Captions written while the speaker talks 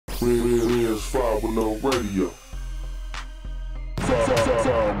Renz 510 Radio.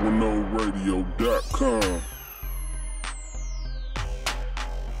 510radio.com.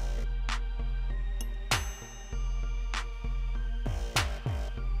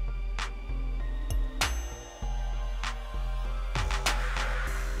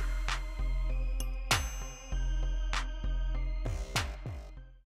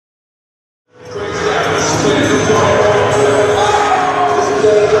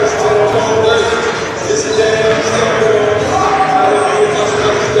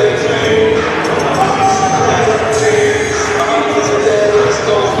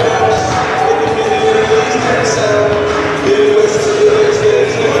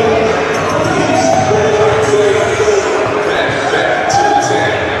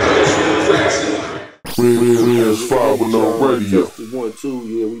 Renz 510 Radio. 1, 2,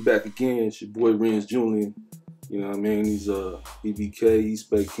 yeah, we back again. It's your boy Renz Julian. You know what I mean? These BBK,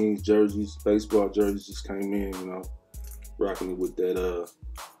 East Bay Kings jerseys, baseball jerseys just came in, you know, rocking it with that,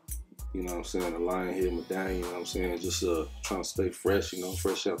 you know what I'm saying, the lion head medallion, you know what I'm saying? Just trying to stay fresh, you know,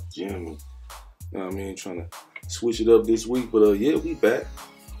 fresh out the gym. And, you know what I mean? Trying to switch it up this week. But yeah, we back.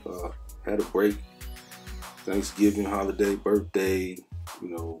 Had a break. Thanksgiving, holiday, birthday. You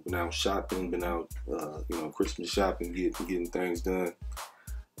know, been out shopping, been out, you know, Christmas shopping, getting things done.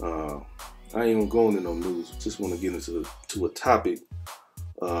 I ain't even going into no news. Just want to get into a topic: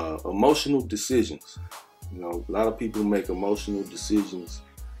 emotional decisions. You know, a lot of people make emotional decisions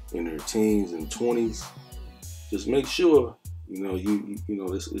in their teens and 20s. Just make sure, you know, you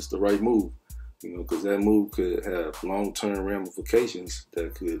know, it's the right move. You know, because that move could have long-term ramifications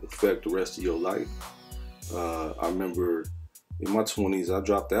that could affect the rest of your life. I remember in my 20s, I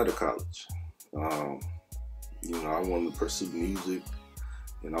dropped out of college. You know, I wanted to pursue music,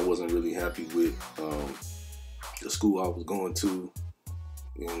 and I wasn't really happy with the school I was going to.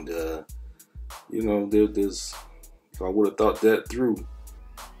 And, you know, there's if I would have thought that through,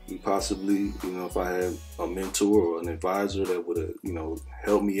 possibly, you know, if I had a mentor or an advisor that would have, you know,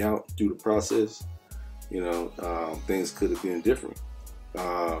 helped me out through the process, you know, things could have been different.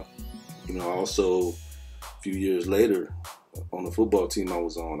 You know, also, a few years later, on the football team I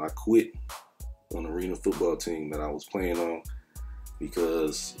was on, I quit on the arena football team that I was playing on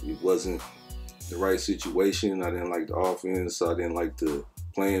because it wasn't the right situation. I didn't like the offense. I didn't like the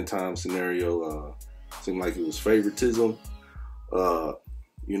playing time scenario. Seemed like it was favoritism.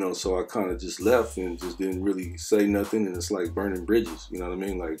 You know, so I kind of just left and just didn't really say nothing, and it's like burning bridges. You know what I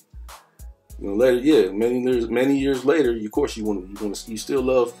mean? Like, you know, later, yeah, many years later, of course, you still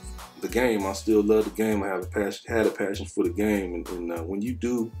love the game. I still love the game. I have had a passion for the game, and when you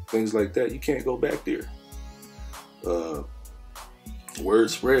do things like that, you can't go back there. Word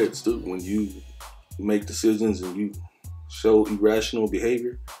spreads, dude. When you make decisions and you show irrational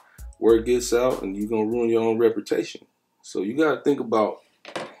behavior, word gets out, and you're gonna ruin your own reputation. So you gotta think about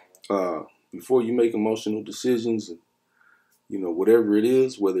before you make emotional decisions, and you know, whatever it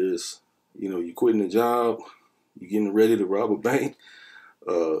is, whether it's, you know, you quitting a job, you getting ready to rob a bank,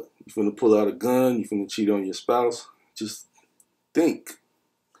 you finna pull out a gun, you finna cheat on your spouse. Just think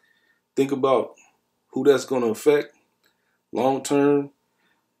about who that's gonna affect long term.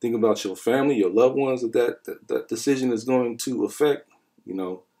 Think about your family, your loved ones that decision is going to affect. You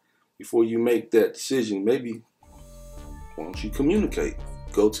know, before you make that decision, maybe why don't you communicate?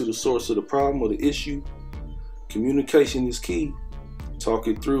 Go to the source of the problem or the issue. Communication is key. Talk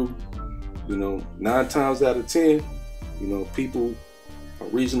it through. You know, 9 times out of 10, you know, people are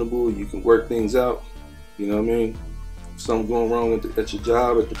reasonable. You can work things out. You know what I mean? If something going wrong at your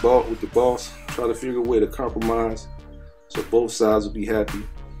job, with the boss, try to figure a way to compromise so both sides will be happy.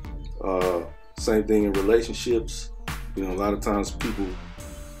 Same thing in relationships. You know, a lot of times people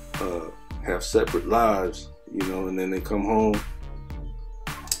have separate lives, you know, and then they come home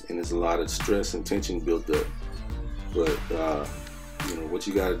and there's a lot of stress and tension built up. But, you know, what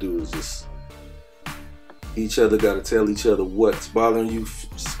you got to do is just each other got to tell each other what's bothering you,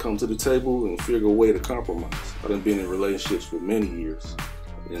 come to the table and figure a way to compromise. I've been in relationships for many years,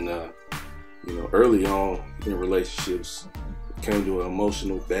 and you know, early on in relationships, it came to an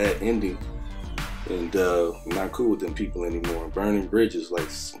emotional bad ending, and not cool with them people anymore. Burning bridges, like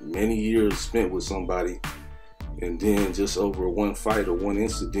many years spent with somebody, and then just over one fight or one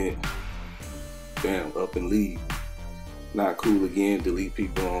incident, bam, up and leave. Not cool again, delete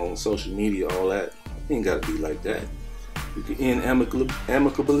people on social media, all that. It ain't gotta be like that. You can end amicably.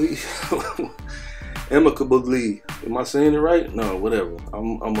 Amicably. Am I saying it right? No, whatever.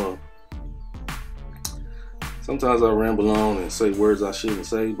 Sometimes I ramble on and say words I shouldn't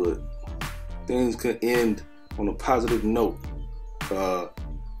say, but things can end on a positive note.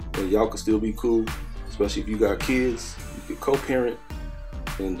 and y'all can still be cool, especially if you got kids. You can co-parent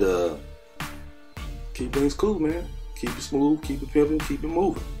and keep things cool, man. Keep it smooth, keep it pimping, keep it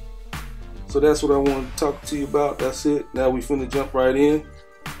moving. So that's what I wanted to talk to you about. That's it. Now we finna jump right in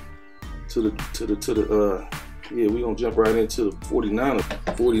to we gonna jump right into the 49ers.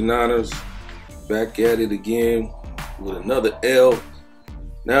 49ers back at it again with another L.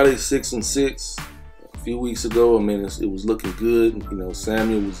 Now they 6-6. A few weeks ago, I mean, it was looking good. You know,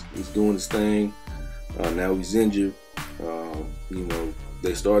 Samuel was doing his thing. Now he's injured. You know,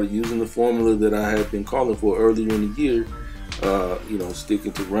 they started using the formula that I had been calling for earlier in the year. You know,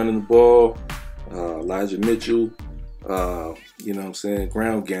 sticking to running the ball, Elijah Mitchell, you know what I'm saying,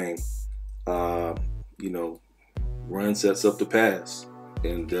 ground game, you know, run sets up the pass.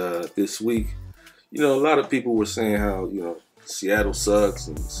 And this week, you know, a lot of people were saying how, you know, Seattle sucks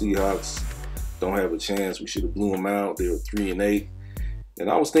and Seahawks don't have a chance. We should have blew them out. They were 3-8. And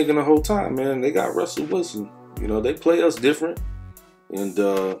I was thinking the whole time, man, they got Russell Wilson. You know, they play us different. And,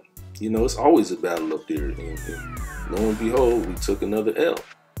 you know, it's always a battle up there. And lo and behold, we took another L.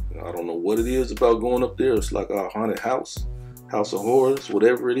 You know, I don't know what it is about going up there. It's like a haunted house of horrors,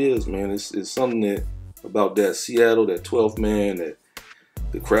 whatever it is, man. It's something that about that Seattle, that 12th man, that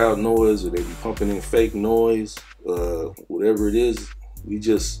the crowd noise, or they be pumping in fake noise, whatever it is. We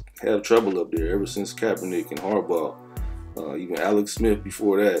just have trouble up there ever since Kaepernick and Harbaugh. Even Alex Smith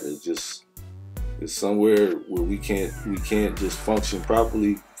before that. It's somewhere where we can't just function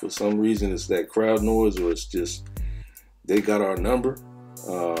properly. For some reason, it's that crowd noise, or it's just they got our number,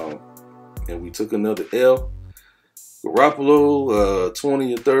 and we took another L. Garropolo,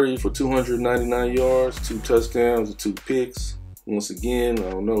 20 or 30 for 299 yards, 2 touchdowns and 2 picks. Once again, I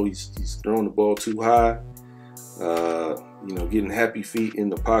don't know, he's throwing the ball too high. You know, getting happy feet in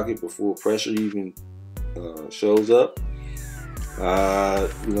the pocket before pressure even shows up.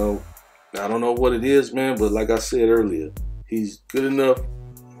 You know, I don't know what it is, man, but like I said earlier, he's good enough.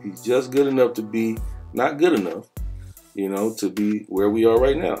 He's just good enough to be not good enough, you know, to be where we are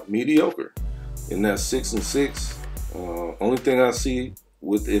right now, mediocre. And that's 6-6. Only thing I see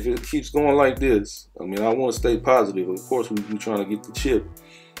with if it keeps going like this, I mean, I want to stay positive. Of course, we're trying to get the chip,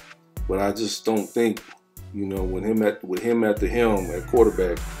 but I just don't think, you know, with him at the helm at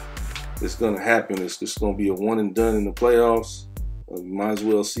quarterback, it's gonna happen. It's just gonna be a one and done in the playoffs. You might as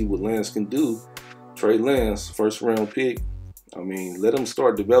well see what Lance can do. Trey Lance, first round pick. I mean, let him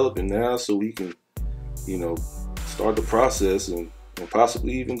start developing now so he can, you know, start the process and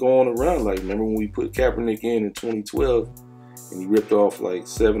possibly even go on a run. Like, remember when we put Kaepernick in 2012 and he ripped off like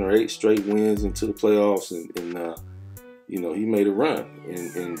 7 or 8 straight wins into the playoffs, and you know, he made a run,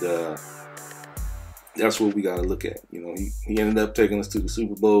 and that's what we got to look at. You know, he ended up taking us to the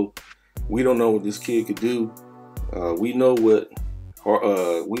Super Bowl. We don't know what this kid could do. We know what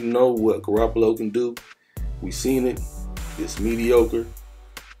Garropolo can do. We've seen it. It's mediocre.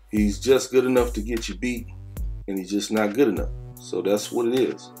 He's just good enough to get you beat, and he's just not good enough. So that's what it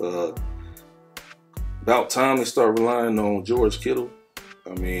is. About time to start relying on George Kittle.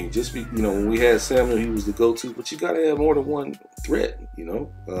 I mean, just you know, when we had Samuel, he was the go-to, but you got to have more than one threat, you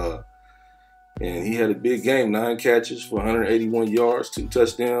know. And he had a big game, 9 catches for 181 yards, 2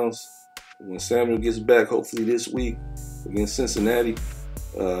 touchdowns. When Samuel gets back, hopefully this week against Cincinnati,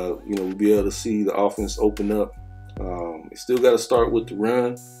 you know, we'll be able to see the offense open up. They still got to start with the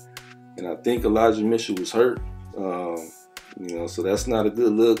run, and I think Elijah Mitchell was hurt. You know, so that's not a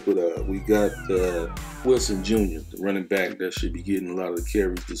good look, but we got Wilson Jr., the running back that should be getting a lot of the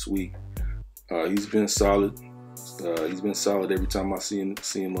carries this week. He's been solid. He's been solid every time I see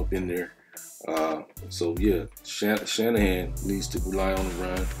him up in there. So yeah, Shanahan needs to rely on the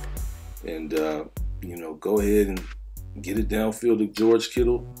run, and you know, go ahead and get it downfield to George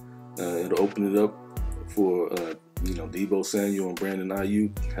Kittle. It'll open it up for you know, Deebo Samuel and Brandon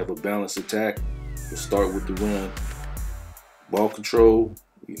Ayuk. Have a balanced attack. We'll start with the run. Ball control,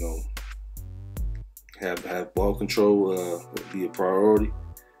 you know, have ball control be a priority,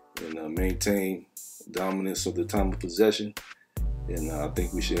 and maintain dominance of the time of possession. And I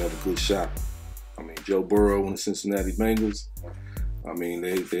think we should have a good shot. I mean, Joe Burrow and the Cincinnati Bengals, I mean,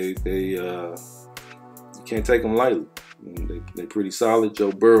 you can't take them lightly. I mean, they're pretty solid.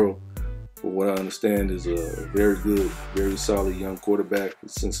 Joe Burrow, for what I understand, is a very good, very solid young quarterback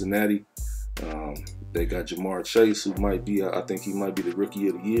with Cincinnati. They got Jamar Chase, who might be, I think he might be the rookie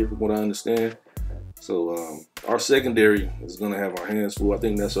of the year, from what I understand. So our secondary is going to have our hands full. I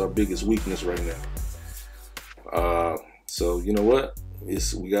think that's our biggest weakness right now. So you know what?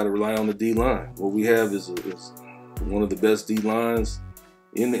 We got to rely on the D-line. What we have is one of the best D-lines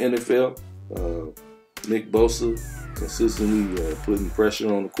in the NFL. Nick Bosa, consistently putting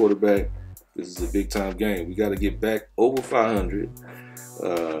pressure on the quarterback. This is a big time game. We got to get back over 500,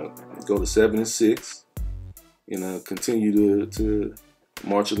 go to 7-6, and continue to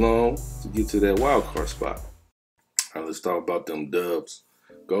march along to get to that wild card spot. All right, let's talk about them dubs.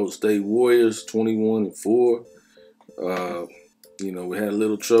 Golden State Warriors 21-4. We had a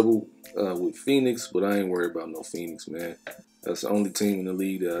little trouble with Phoenix, but I ain't worried about no Phoenix, man. That's the only team in the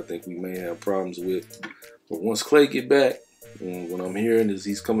league that I think we may have problems with. But once Klay get back, and what I'm hearing is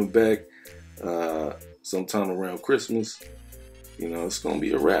he's coming back sometime around Christmas, it's going to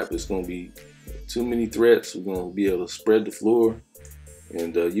be a wrap. It's going to be too many threats. We're going to be able to spread the floor.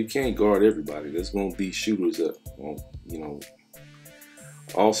 And you can't guard everybody. There's going to be shooters up.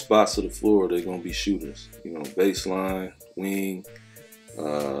 All spots of the floor, they're going to be shooters. Baseline, wing,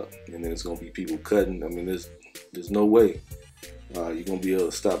 and then it's going to be people cutting. I mean, there's no way you're going to be able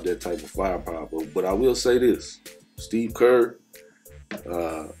to stop that type of firepower. But I will say this. Steve Kerr,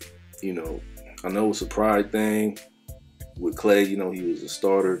 I know it's a pride thing. With Klay, he was a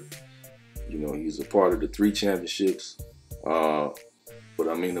starter. He's a part of the 3 championships. But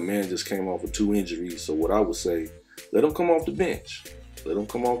I mean, the man just came off of 2 injuries. So what I would say, let him come off the bench. Let him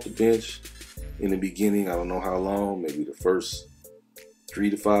come off the bench in the beginning. I don't know how long, maybe the first 3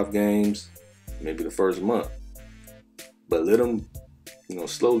 to 5 games, maybe the first month. But let him,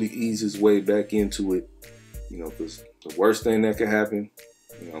 slowly ease his way back into it. Because the worst thing that could happen,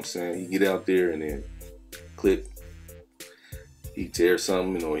 he get out there and then click. He tears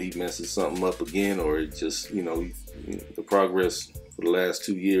something, or he messes something up again, or it just, the progress for the last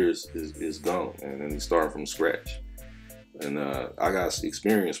 2 years is gone, and then he's starting from scratch. And I got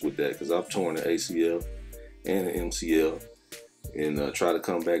experience with that because I've torn the ACL and the MCL and try to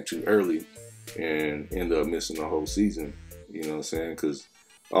come back too early and end up missing the whole season. You know what I'm saying? Because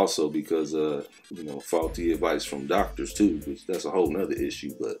faulty advice from doctors too, which that's a whole nother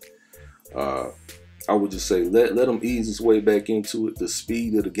issue. But I would just say let him ease his way back into it. The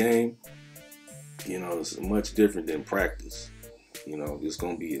speed of the game, it's much different than practice. It's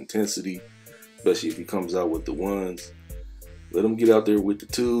going to be intensity, especially if he comes out with the 1s. Let him get out there with the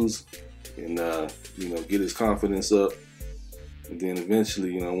 2s and, get his confidence up. And then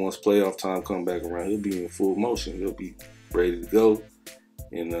eventually, once playoff time come back around, he'll be in full motion. He'll be ready to go.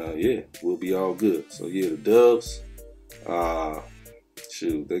 And, we'll be all good. So, the Dubs,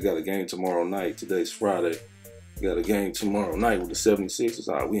 they got a game tomorrow night. Today's Friday. They got a game tomorrow night with the 76ers.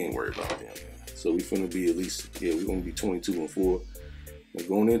 All right, we ain't worried about them, man. So, we finna be at least, we're going to be 22-4. And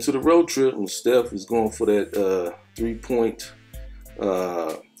going into the road trip, and Steph is going for that 3-point,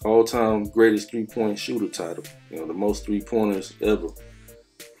 all-time greatest 3-point shooter title. The most 3-pointers ever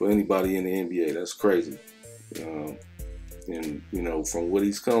for anybody in the NBA. That's crazy. And from what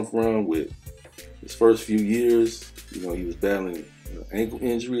he's come from with his first few years, he was battling ankle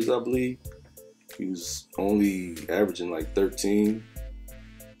injuries, I believe. He was only averaging like 13,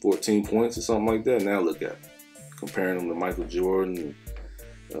 14 points or something like that. Now look at him, comparing him to Michael Jordan,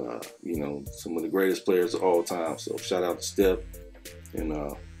 and, some of the greatest players of all time. So shout out to Steph, and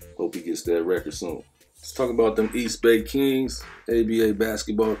hope he gets that record soon. Let's talk about them East Bay Kings, ABA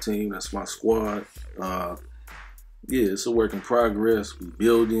basketball team. That's my squad. It's a work in progress. We're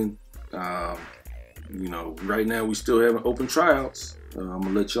building. Right now we still having open tryouts. I'm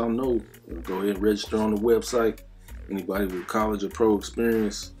gonna let y'all know. Go ahead and register on the website. Anybody with college or pro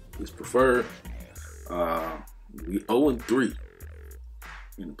experience is preferred. We 0-3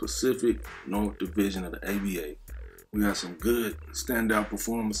 in the Pacific North Division of the ABA. We got some good standout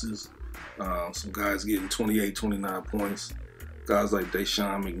performances. Some guys getting 28, 29 points. Guys like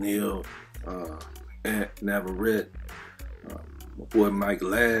Deshaun McNeil, Ant Navarrete, my boy Mike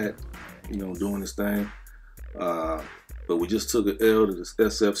Ladd, doing his thing. But we just took an L to the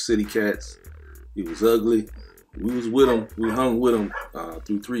SF City Cats. It was ugly. We was with them. We hung with them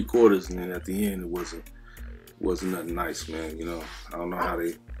through 3 quarters, and then at the end, it wasn't nothing nice, man. I don't know how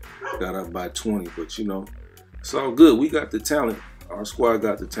they got up by 20, but it's all good. We got the talent. Our squad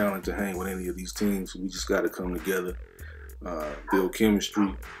got the talent to hang with any of these teams. We just got to come together, build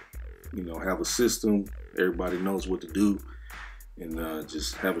chemistry, have a system. Everybody knows what to do, and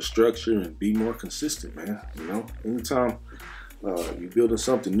just have a structure and be more consistent, man. Anytime you're building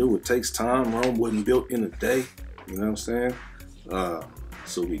something new, it takes time. Rome wasn't built in a day. You know what I'm saying?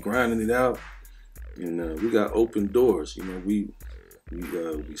 So we grinding it out, and we got open doors. We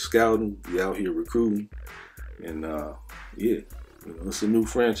scouting, we out here recruiting, and it's a new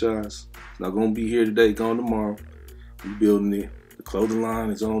franchise. It's not gonna be here today, gone tomorrow. We building it. The clothing line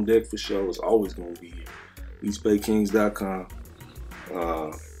is on deck for sure. It's always gonna be here. EastBayKings.com.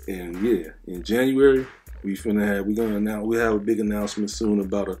 In January, we have a big announcement soon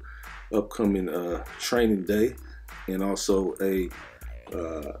about a upcoming training day, and also a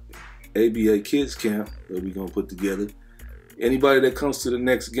ABA kids camp that we're gonna put together. Anybody that comes to the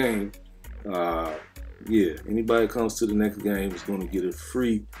next game, anybody that comes to the next game is gonna get a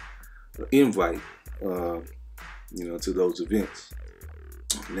free invite, to those events.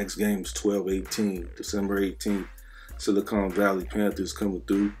 Next game is 12/18, December 18th. Silicon Valley Panthers coming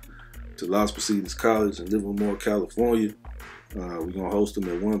through to Las Positas College in Livermore, California. We're gonna host them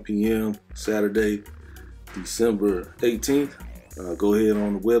at 1 p.m. Saturday, December 18th. Go ahead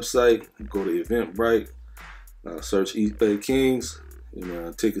on the website, go to Eventbrite, search East Bay Kings,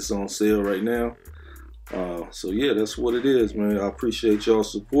 and tickets on sale right now. So yeah, that's what it is, man. I appreciate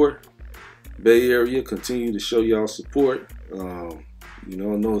y'all's support. Bay Area, continue to show y'all support. I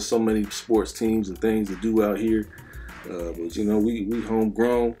know so many sports teams and things to do out here, but we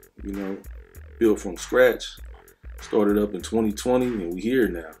homegrown, built from scratch. Started up in 2020, and we here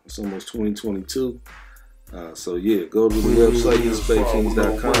now. It's almost 2022. So yeah, go to the website,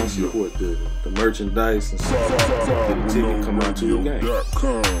 eastbaykings.com, support the merchandise, and get a ticket, come out to the game.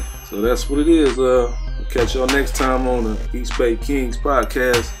 So that's what it is. We'll catch y'all next time on the East Bay Kings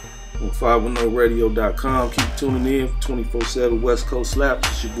podcast on 510radio.com. Keep tuning in for 24/7 West Coast Slaps.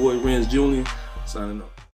 It's your boy Renz Jr. signing up.